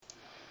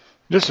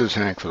This is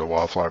Hank for the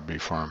Wildflower Bee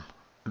Farm.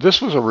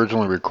 This was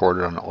originally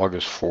recorded on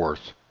August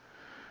 4th,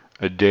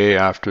 a day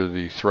after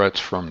the threats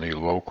from the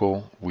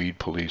local weed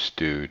police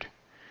dude.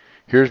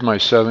 Here's my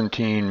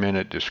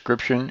 17-minute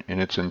description in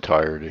its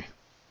entirety.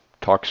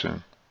 Talk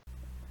soon.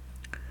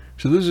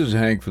 So this is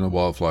Hank from the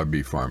Wildflower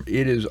Bee Farm.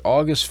 It is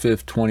August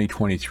 5th,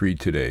 2023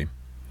 today.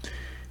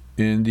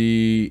 And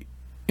the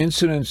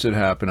incidents that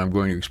happened, I'm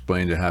going to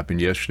explain that happened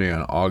yesterday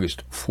on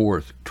August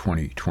 4th,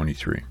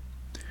 2023.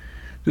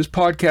 This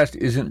podcast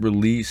isn't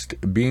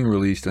being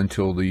released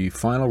until the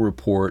final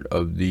report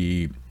of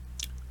the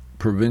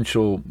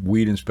provincial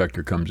weed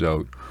inspector comes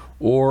out,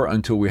 or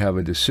until we have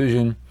a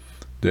decision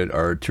that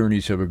our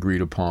attorneys have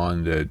agreed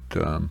upon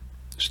that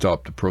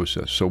stop the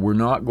process. So we're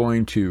not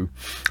going to,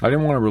 I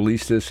didn't want to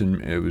release this,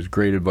 and it was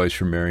great advice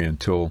from Mary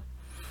until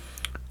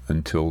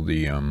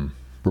the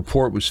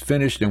report was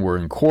finished and we're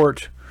in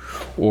court,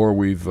 or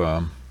we've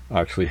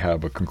actually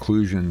have a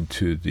conclusion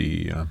to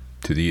the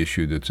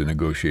issue that's a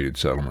negotiated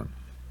settlement.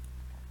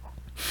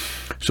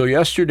 So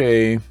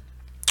yesterday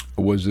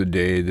was the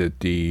day that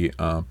the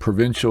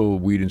provincial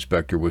weed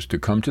inspector was to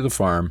come to the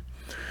farm,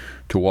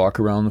 to walk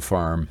around the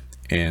farm,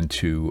 and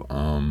to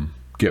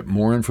get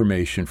more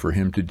information for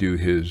him to do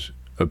his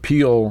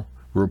appeal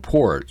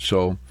report.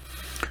 So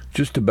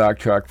just to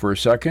backtrack for a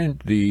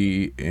second,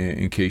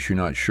 in case you're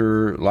not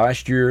sure,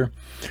 last year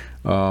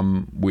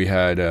we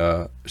had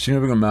a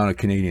significant amount of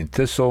Canadian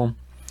thistle.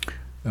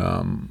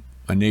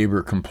 A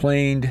neighbor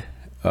complained.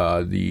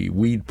 The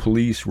weed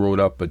police wrote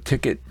up a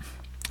ticket.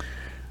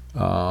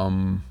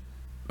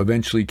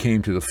 Eventually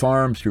came to the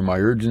farm through my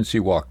urgency,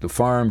 walked the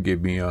farm,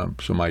 gave me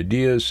some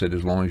ideas, said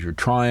as long as you're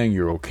trying,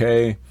 you're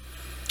okay.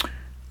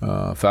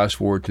 Fast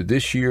forward to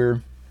this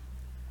year,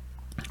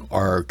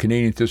 our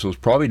Canadian thistle is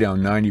probably down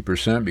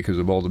 90% because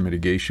of all the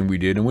mitigation we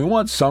did. And we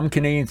want some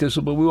Canadian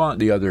thistle, but we want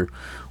the other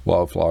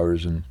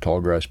wildflowers and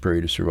tallgrass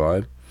prairie to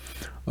survive.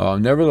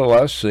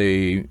 Nevertheless,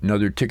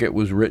 another ticket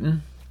was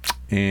written.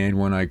 And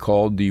when I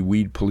called the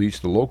weed police,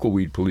 the local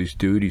weed police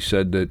dude, he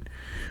said that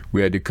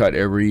we had to cut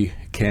every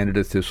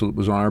Canada thistle that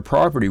was on our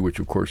property, which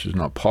of course is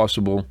not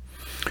possible.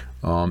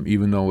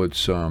 Even though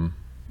it's down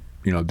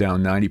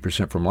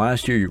 90% from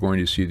last year, you're going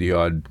to see the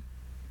odd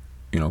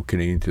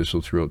Canadian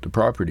thistle throughout the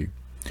property.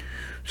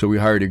 So we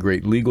hired a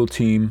great legal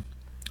team.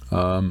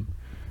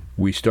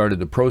 We started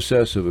the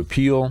process of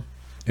appeal,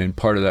 and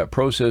part of that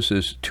process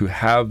is to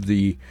have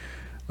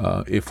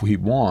if he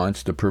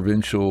wants, the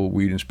provincial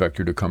weed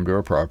inspector to come to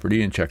our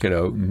property and check it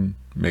out and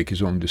make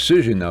his own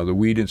decision. Now, the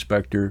weed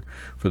inspector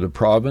for the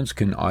province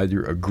can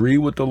either agree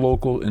with the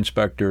local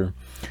inspector,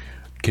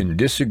 can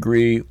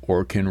disagree,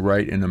 or can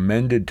write an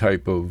amended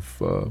type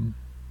of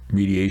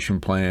mediation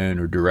plan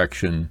or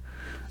direction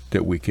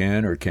that we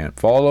can or can't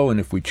follow. And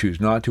if we choose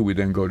not to, we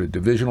then go to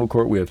divisional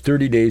court. We have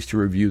 30 days to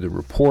review the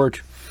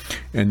report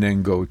and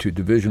then go to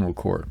divisional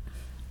court.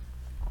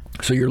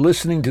 So you're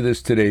listening to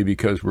this today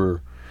because we're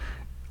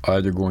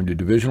either going to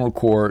divisional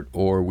court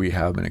or we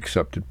have an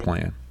accepted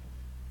plan.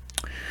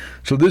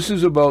 So this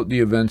is about the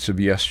events of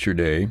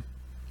yesterday,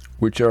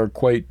 which are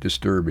quite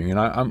disturbing. And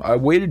I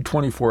waited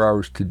 24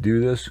 hours to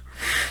do this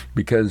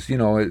because,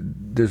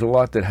 there's a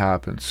lot that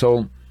happened.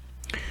 So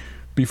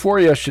before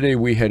yesterday,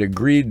 we had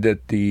agreed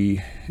that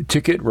the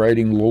ticket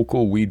writing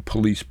local weed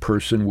police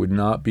person would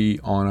not be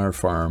on our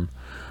farm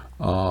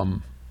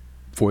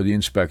for the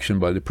inspection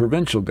by the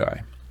provincial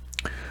guy.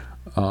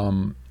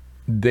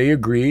 They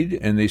agreed,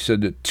 and they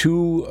said that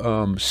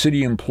two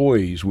city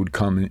employees would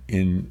come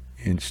in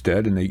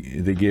instead, and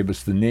they gave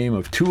us the name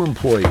of two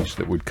employees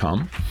that would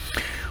come.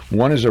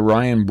 One is a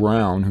Ryan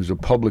Brown, who's a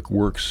public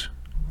works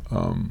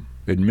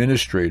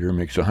administrator,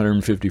 makes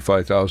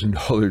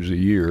 $155,000 a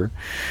year,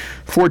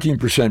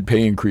 14%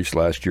 pay increase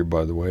last year,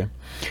 by the way.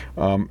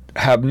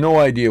 Have no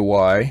idea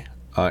why.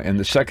 And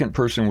the second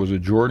person was a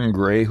Jordan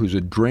Gray, who's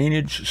a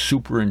drainage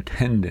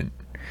superintendent.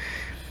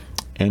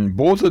 And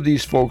both of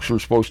these folks were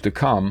supposed to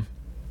come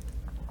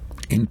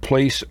in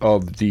place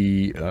of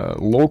the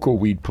local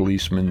weed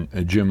policeman,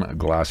 Jim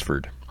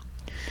Glassford.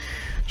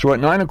 So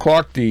at 9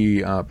 o'clock,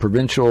 the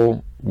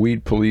provincial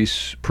weed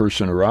police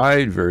person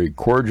arrived, very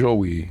cordial.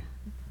 We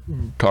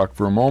talked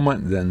for a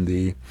moment.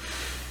 Then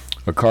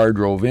a car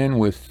drove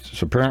in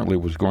apparently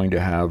was going to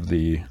have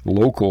the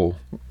local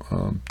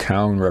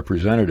town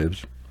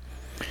representatives.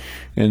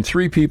 And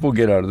three people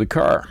get out of the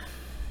car.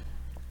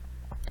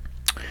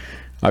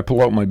 I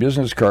pull out my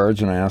business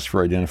cards and I ask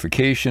for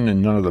identification,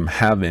 and none of them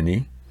have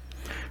any.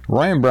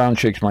 Ryan Brown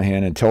shakes my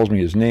hand and tells me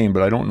his name,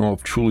 but I don't know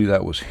if truly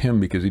that was him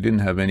because he didn't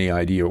have any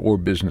ID or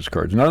business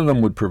cards. None of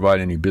them would provide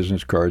any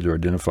business cards or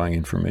identifying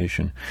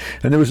information.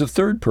 And there was a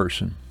third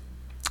person.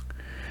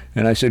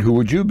 And I said, "Who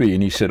would you be?"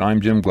 And he said,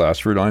 "I'm Jim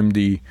Glassford. I'm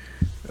the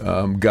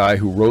guy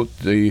who wrote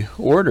the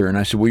order." And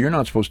I said, "Well, you're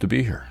not supposed to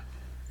be here.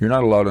 You're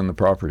not allowed on the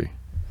property."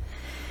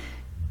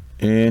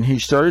 And he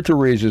started to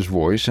raise his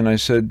voice, and I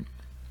said,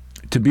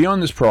 "To be on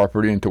this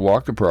property and to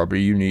walk the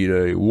property, you need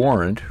a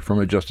warrant from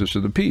a justice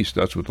of the peace.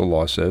 That's what the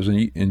law says.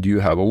 And do you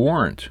have a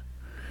warrant?"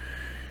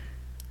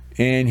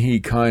 And he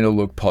kind of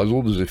looked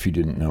puzzled, as if he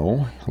didn't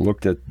know,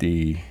 looked at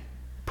the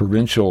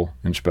provincial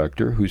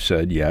inspector who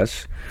said,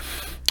 yes,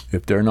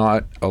 if they're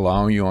not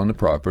allowing you on the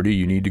property,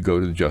 you need to go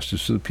to the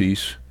Justice of the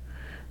Peace.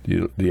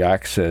 The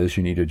Act says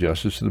you need a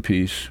Justice of the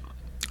Peace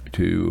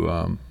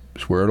to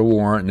swear to a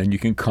warrant, and then you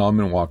can come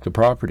and walk the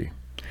property.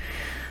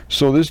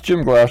 So this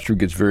Jim Glasser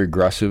gets very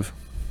aggressive,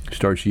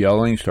 starts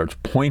yelling, starts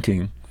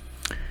pointing,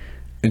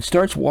 and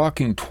starts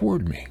walking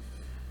toward me.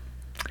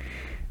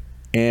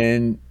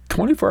 And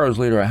 24 hours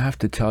later, I have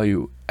to tell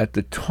you, at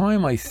the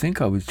time, I think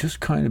I was just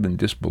kind of in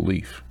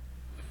disbelief.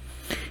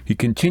 He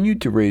continued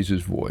to raise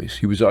his voice.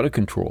 He was out of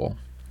control.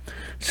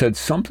 Said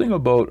something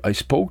about, I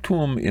spoke to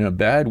him in a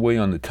bad way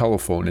on the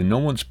telephone, and no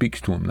one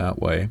speaks to him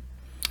that way.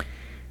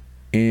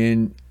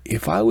 And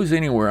if I was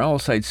anywhere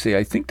else, I'd say,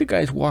 I think the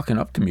guy's walking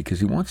up to me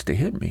because he wants to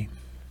hit me.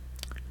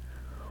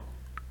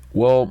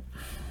 Well,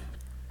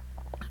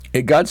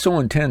 it got so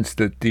intense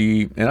that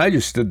and I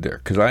just stood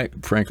there because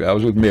frankly, I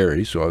was with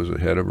Mary, so I was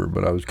ahead of her,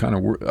 but I was kind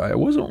of, I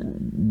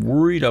wasn't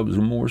worried, I was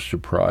more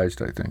surprised,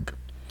 I think.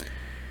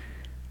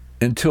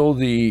 Until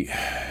the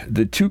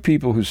two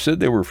people who said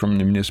they were from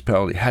the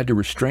municipality had to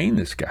restrain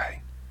this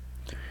guy.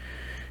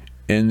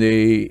 And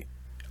they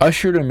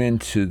ushered him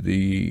into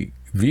the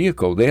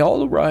vehicle. They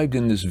all arrived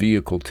in this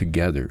vehicle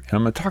together. And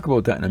I'm going to talk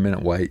about that in a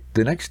minute, why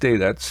the next day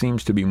that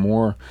seems to be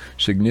more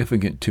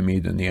significant to me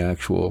than the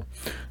actual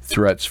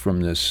threats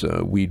from this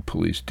weed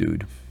police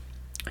dude.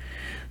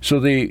 So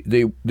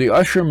they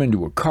usher him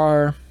into a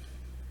car.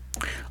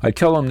 I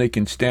tell them they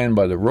can stand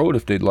by the road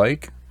if they'd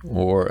like.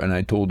 And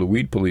I told the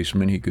weed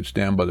policeman he could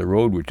stand by the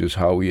road, which is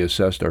how we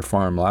assessed our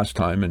farm last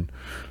time, and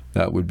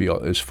that would be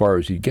as far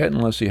as he'd get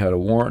unless he had a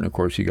warrant. And of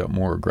course, he got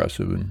more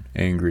aggressive and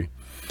angry.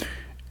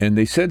 And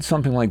they said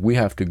something like, we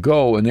have to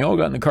go, and they all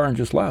got in the car and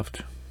just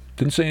left.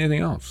 Didn't say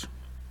anything else.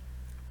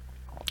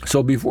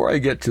 So before I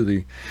get to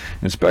the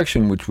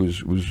inspection, which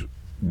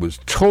was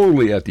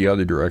totally at the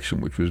other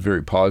direction, which was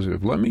very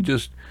positive, let me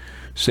just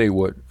say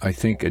what I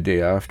think a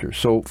day after.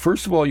 So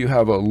first of all, you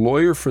have a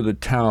lawyer for the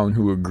town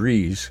who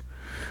agrees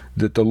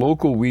that the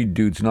local weed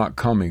dude's not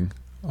coming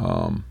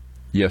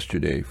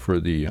yesterday for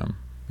the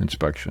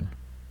inspection.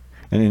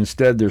 And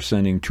instead, they're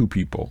sending two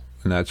people.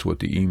 And that's what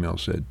the email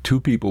said.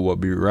 Two people will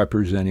be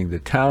representing the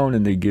town,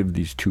 and they give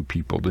these two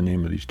people the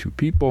name of these two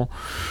people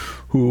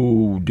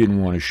who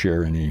didn't want to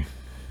share any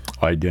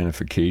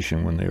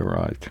identification when they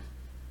arrived.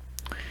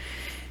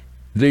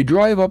 They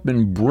drive up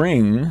and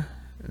bring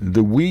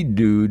the weed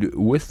dude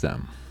with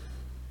them.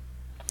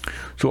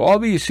 So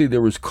obviously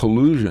there was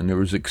collusion, there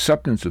was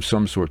acceptance of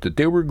some sort that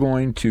they were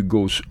going to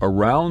go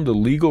around the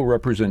legal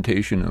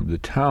representation of the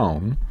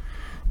town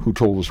who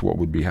told us what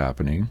would be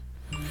happening.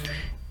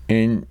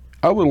 And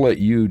I will let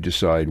you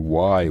decide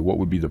why, what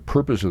would be the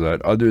purpose of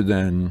that other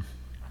than,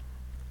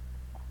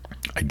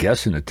 I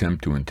guess, an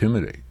attempt to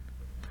intimidate.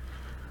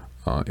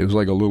 It was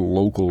like a little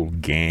local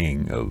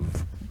gang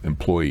of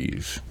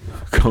employees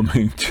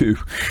coming to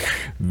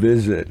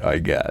visit, I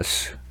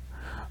guess.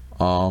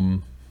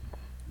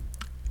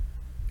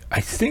 I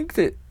think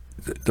that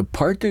the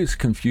part that's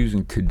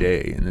confusing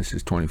today, and this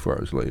is 24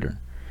 hours later,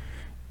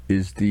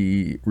 is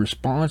the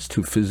response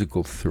to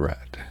physical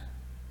threat.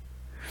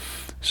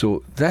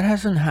 So that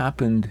hasn't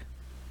happened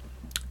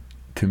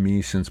to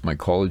me since my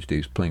college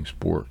days playing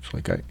sports.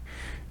 Like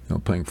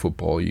playing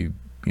football, you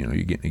get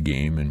in a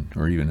game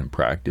or even in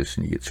practice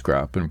and you get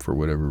scrapping for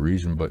whatever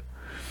reason. But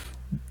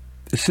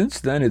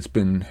since then, it's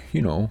been,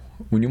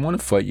 when you want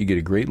to fight, you get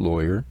a great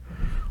lawyer,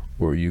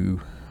 or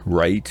you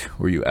write,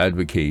 or you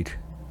advocate,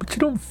 but you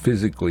don't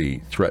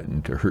physically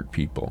threaten to hurt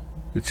people.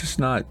 It's just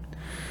not,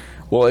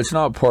 it's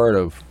not part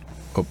of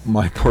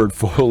my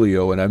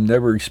portfolio, and I've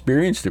never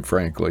experienced it,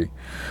 frankly,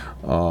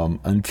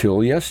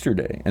 until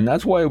yesterday. And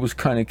that's why it was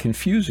kind of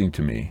confusing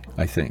to me,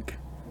 I think.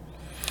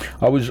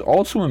 I was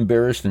also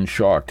embarrassed and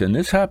shocked, and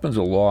this happens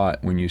a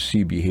lot when you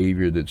see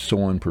behavior that's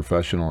so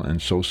unprofessional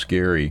and so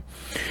scary.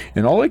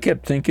 And all I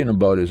kept thinking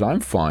about is,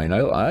 I'm fine,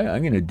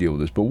 I'm going to deal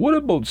with this, but what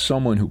about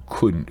someone who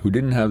couldn't, who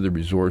didn't have the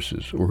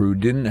resources, or who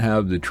didn't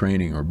have the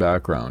training or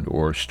background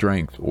or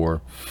strength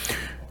or,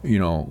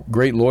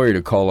 great lawyer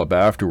to call up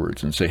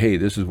afterwards and say, hey,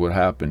 this is what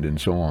happened,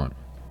 and so on.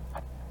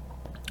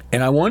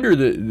 And I wonder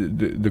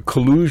the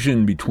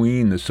collusion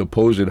between the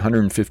supposed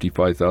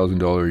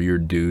 $155,000 a year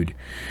dude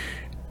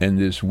and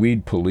this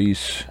weed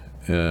police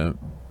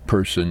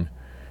person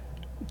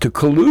to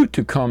collude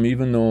to come,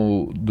 even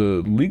though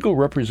the legal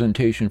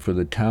representation for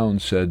the town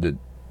said that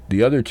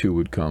the other two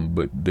would come,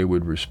 but they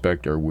would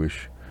respect our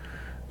wish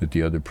that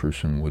the other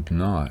person would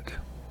not.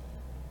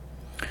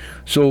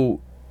 So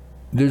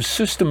there's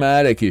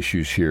systematic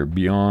issues here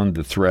beyond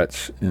the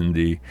threats and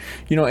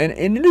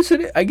and it is,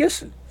 I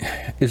guess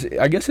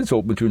it's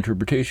open to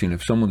interpretation.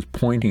 If someone's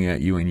pointing at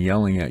you and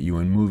yelling at you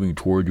and moving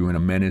toward you in a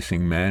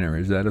menacing manner,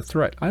 is that a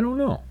threat? I don't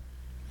know.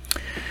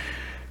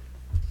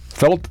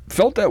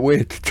 Felt that way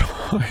at the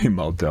time,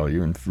 I'll tell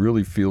you, and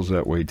really feels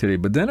that way today.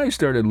 But then I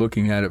started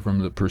looking at it from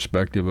the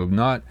perspective of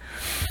not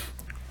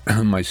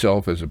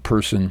myself as a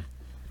person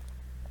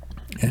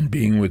and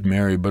being with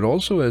Mary, but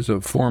also as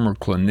a former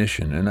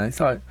clinician. And I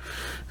thought,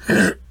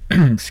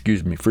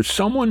 excuse me, for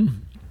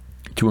someone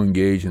to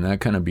engage in that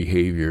kind of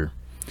behavior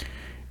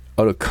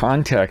out of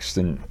context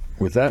and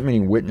with that many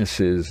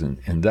witnesses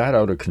and that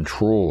out of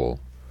control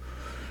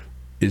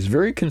is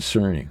very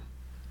concerning.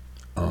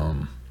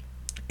 And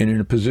in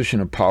a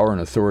position of power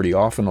and authority,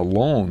 often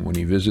alone when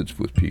he visits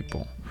with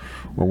people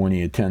or when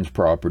he attends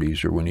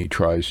properties or when he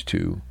tries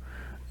to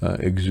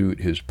exude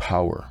his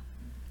power.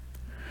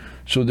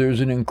 So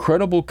there's an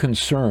incredible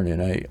concern,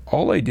 and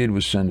all I did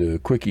was send a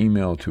quick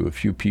email to a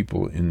few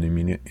people in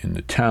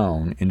the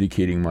town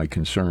indicating my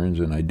concerns,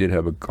 and I did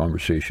have a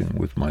conversation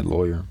with my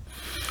lawyer.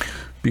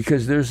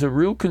 Because there's a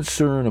real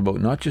concern about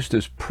not just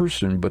this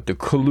person, but the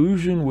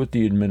collusion with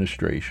the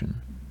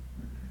administration.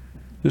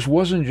 This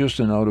wasn't just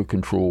an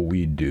out-of-control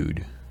weed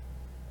dude.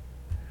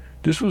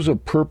 This was a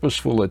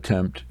purposeful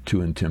attempt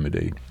to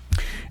intimidate.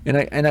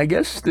 And I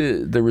guess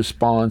the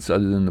response,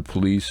 other than the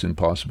police and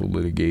possible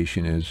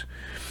litigation, is,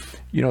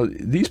 you know,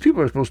 these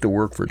people are supposed to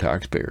work for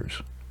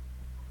taxpayers.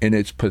 And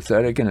it's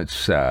pathetic and it's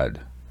sad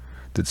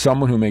that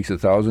someone who makes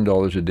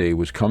 $1,000 a day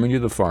was coming to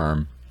the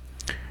farm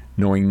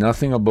knowing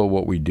nothing about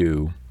what we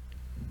do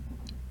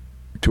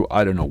to,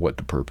 I don't know what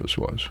the purpose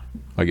was.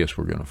 I guess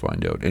we're going to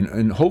find out.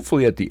 And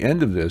hopefully at the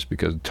end of this,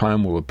 because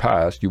time will have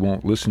passed, you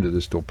won't listen to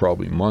this till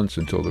probably months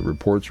until the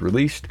report's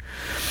released,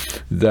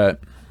 that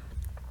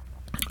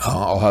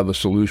I'll have a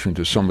solution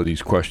to some of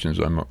these questions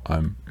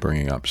I'm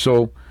bringing up.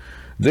 So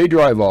they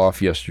drive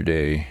off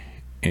yesterday,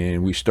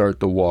 and we start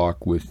the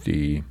walk with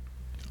the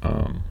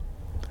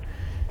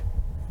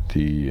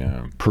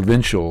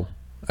provincial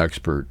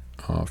expert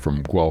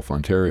from Guelph,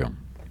 Ontario.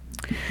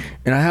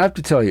 And I have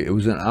to tell you, it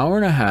was an hour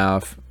and a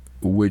half,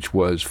 which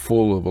was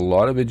full of a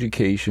lot of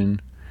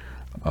education,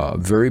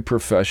 very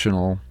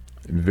professional,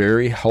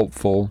 very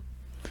helpful,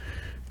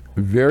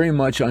 very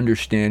much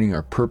understanding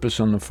our purpose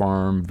on the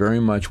farm, very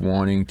much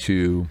wanting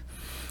to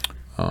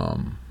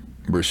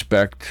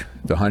respect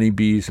the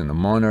honeybees and the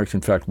monarchs.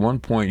 In fact, one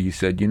point he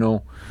said, you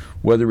know,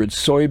 whether it's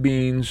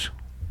soybeans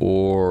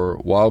or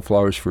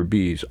wildflowers for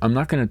bees, I'm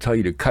not going to tell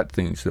you to cut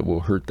things that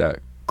will hurt that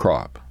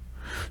crop.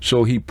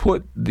 So he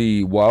put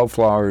the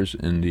wildflowers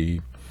and the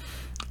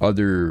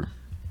other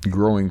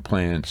growing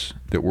plants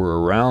that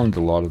were around a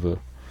lot of the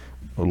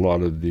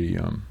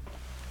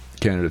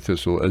Canada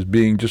thistle as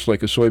being just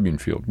like a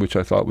soybean field, which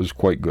I thought was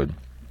quite good.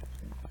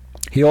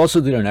 He also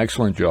did an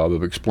excellent job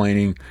of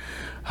explaining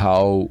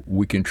how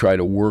we can try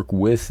to work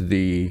with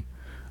the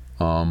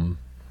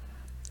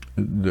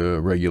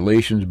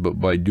regulations, but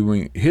by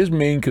doing, his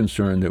main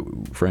concern,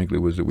 that frankly,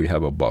 was that we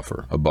have a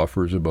buffer. A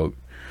buffer is about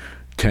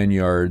 10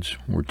 yards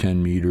or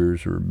 10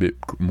 meters or a bit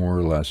more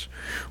or less,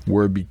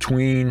 where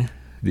between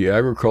the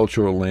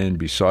agricultural land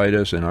beside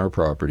us and our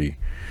property,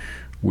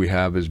 we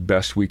have, as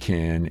best we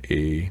can,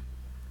 a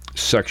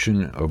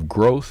section of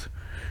growth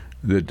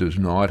that does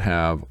not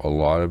have a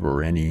lot of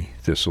or any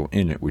thistle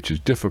in it, which is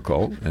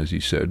difficult, as he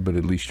said, but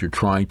at least you're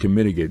trying to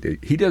mitigate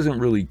it. He didn't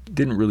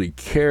really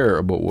care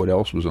about what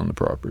else was on the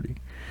property,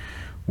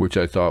 which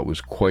I thought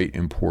was quite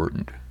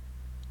important.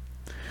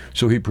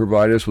 So he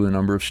provided us with a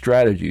number of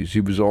strategies. He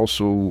was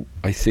also,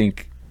 I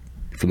think,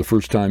 for the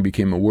first time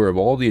became aware of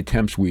all the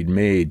attempts we'd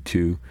made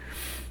to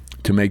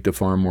make the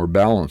farm more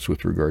balanced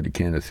with regard to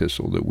Canada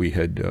thistle, that we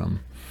had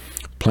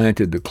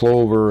planted the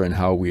clover and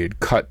how we had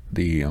cut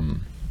the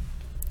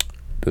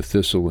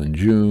thistle in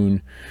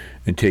June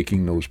and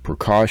taking those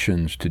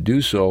precautions to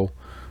do so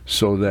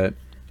that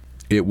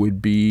it would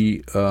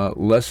be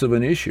less of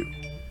an issue.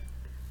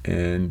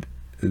 And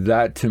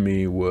that to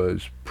me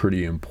was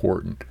pretty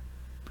important.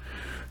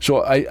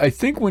 So I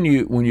think when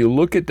you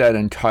look at that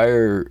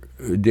entire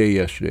day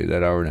yesterday,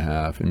 that hour and a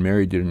half, and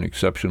Mary did an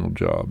exceptional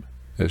job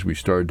as we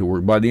started to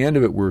work. By the end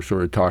of it, we're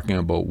sort of talking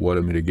about what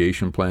a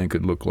mitigation plan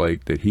could look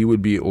like, that he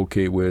would be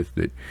okay with,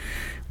 that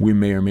we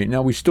may or may.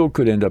 Now, we still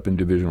could end up in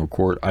divisional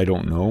court. I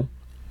don't know.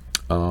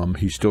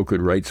 He still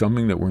could write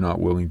something that we're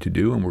not willing to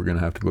do, and we're going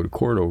to have to go to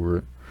court over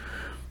it.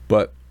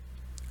 But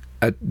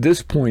at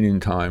this point in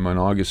time, on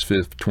August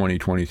 5th,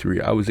 2023,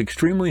 I was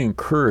extremely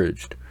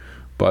encouraged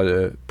by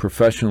the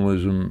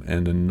professionalism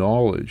and the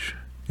knowledge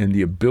and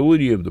the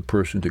ability of the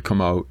person to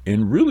come out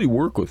and really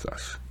work with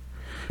us.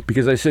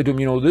 Because I said to him,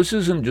 you know, this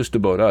isn't just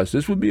about us.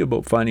 This would be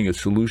about finding a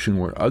solution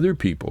where other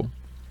people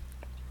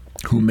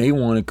who may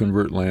want to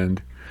convert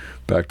land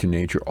back to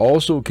nature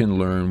also can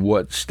learn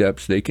what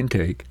steps they can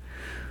take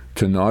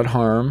to not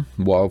harm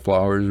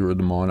wildflowers or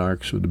the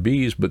monarchs or the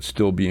bees, but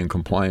still be in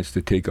compliance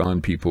to take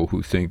on people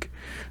who think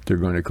they're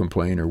going to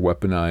complain or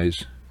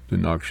weaponize the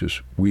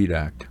Noxious Weed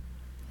Act.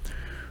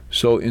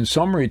 So in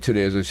summary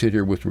today, as I sit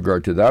here with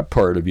regard to that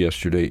part of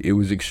yesterday, it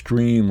was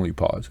extremely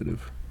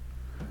positive,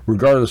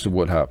 regardless of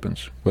what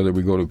happens, whether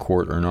we go to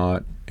court or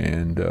not.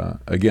 And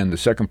again, the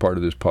second part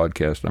of this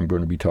podcast, I'm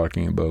going to be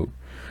talking about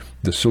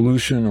the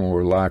solution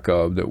or lack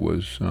of that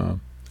was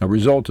a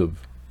result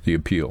of the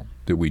appeal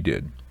that we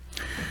did.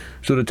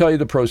 So to tell you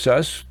the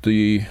process,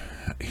 I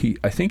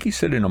think he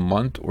said in a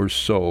month or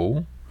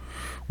so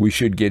we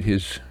should get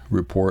his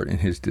report and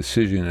his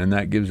decision, and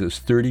that gives us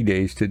 30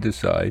 days to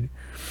decide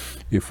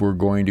if we're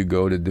going to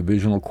go to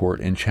divisional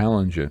court and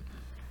challenge it.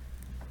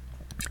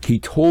 He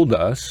told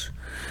us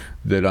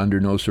that under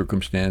no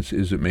circumstance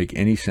does it make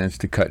any sense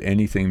to cut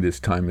anything this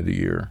time of the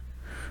year,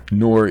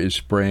 nor is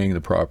spraying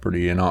the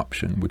property an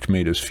option, which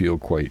made us feel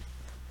quite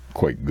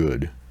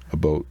good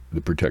about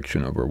the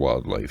protection of our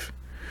wildlife.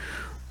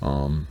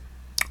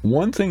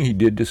 One thing he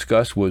did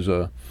discuss was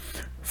a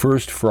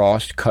first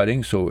frost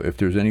cutting. So if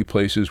there's any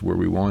places where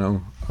we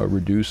want to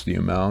reduce the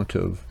amount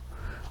of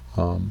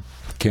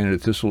Canada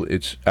thistle,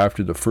 it's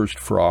after the first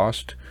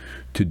frost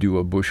to do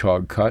a bush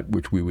hog cut,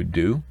 which we would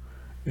do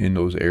in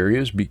those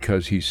areas,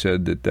 because he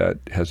said that that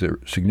has a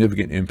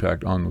significant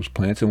impact on those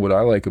plants. And what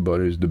I like about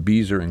it is the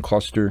bees are in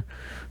cluster,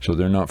 so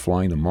they're not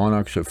flying. The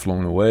monarchs have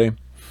flown away,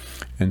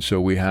 and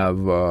so we have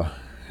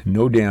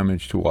no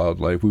damage to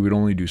wildlife. We would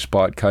only do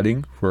spot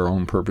cutting for our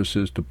own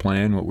purposes to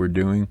plan what we're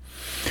doing,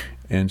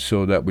 and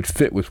so that would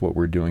fit with what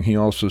we're doing. He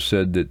also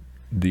said that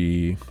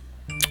the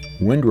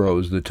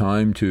windrows, the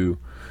time to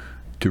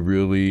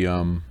really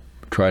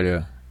try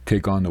to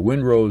take on the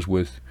windrows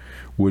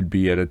would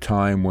be at a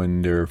time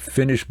when they're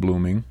finished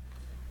blooming.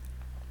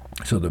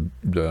 So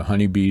the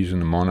honeybees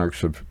and the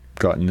monarchs have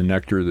gotten the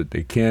nectar that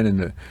they can,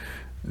 and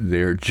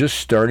they're just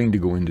starting to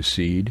go into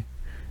seed.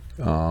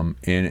 And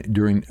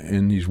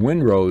in these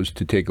windrows,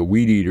 to take a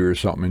weed eater or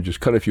something and just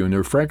cut a few, and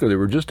there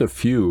were just a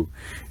few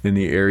in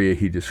the area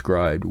he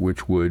described,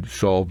 which would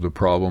solve the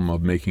problem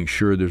of making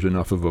sure there's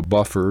enough of a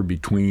buffer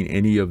between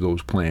any of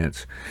those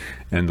plants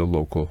and the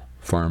local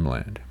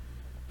farmland.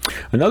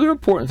 Another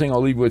important thing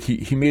I'll leave with,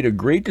 he made a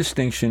great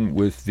distinction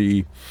with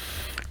the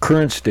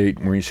current state,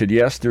 where he said,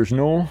 yes, there's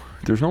no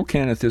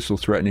Canada thistle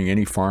threatening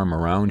any farm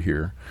around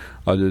here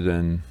other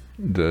than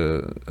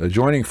the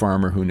adjoining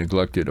farmer who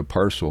neglected a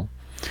parcel,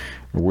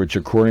 which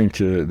according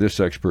to this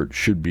expert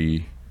should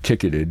be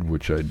ticketed,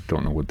 which I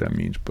don't know what that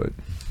means, but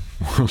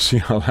we'll see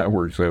how that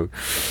works out.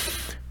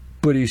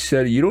 But he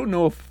said, you don't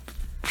know if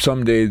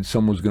someday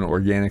someone's going to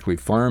organically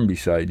farm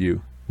beside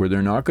you where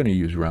they're not going to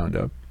use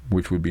Roundup,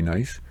 which would be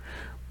nice,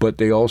 but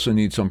they also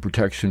need some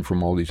protection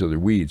from all these other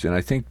weeds, and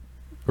I think,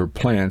 or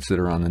plants that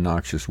are on the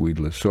noxious weed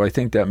list. So I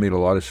think that made a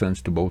lot of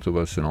sense to both of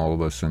us and all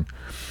of us, and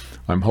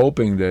I'm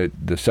hoping that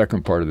the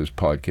second part of this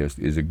podcast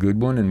is a good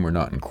one and we're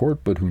not in court,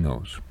 but who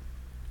knows.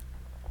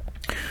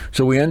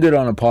 So we ended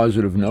on a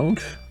positive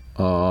note.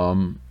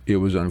 It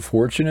was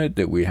unfortunate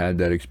that we had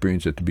that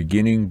experience at the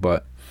beginning,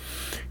 but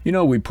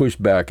we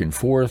pushed back and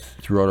forth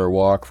throughout our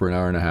walk for an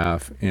hour and a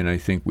half, and I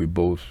think we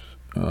both,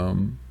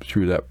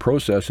 through that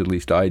process, at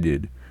least I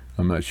did,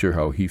 I'm not sure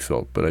how he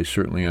felt, but I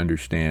certainly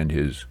understand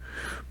his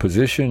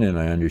position, and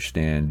I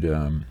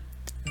understand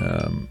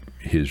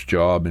his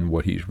job and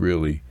what he's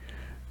really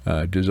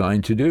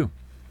designed to do.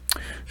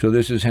 So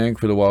this is Hank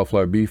for the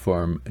Wildflower Bee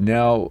Farm.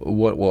 Now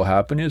what will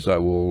happen is I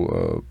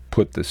will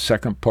put the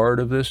second part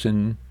of this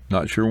in,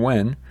 not sure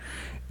when,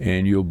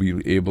 and you'll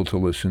be able to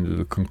listen to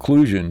the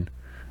conclusion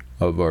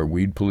of our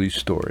Weed Police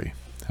story.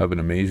 Have an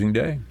amazing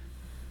day.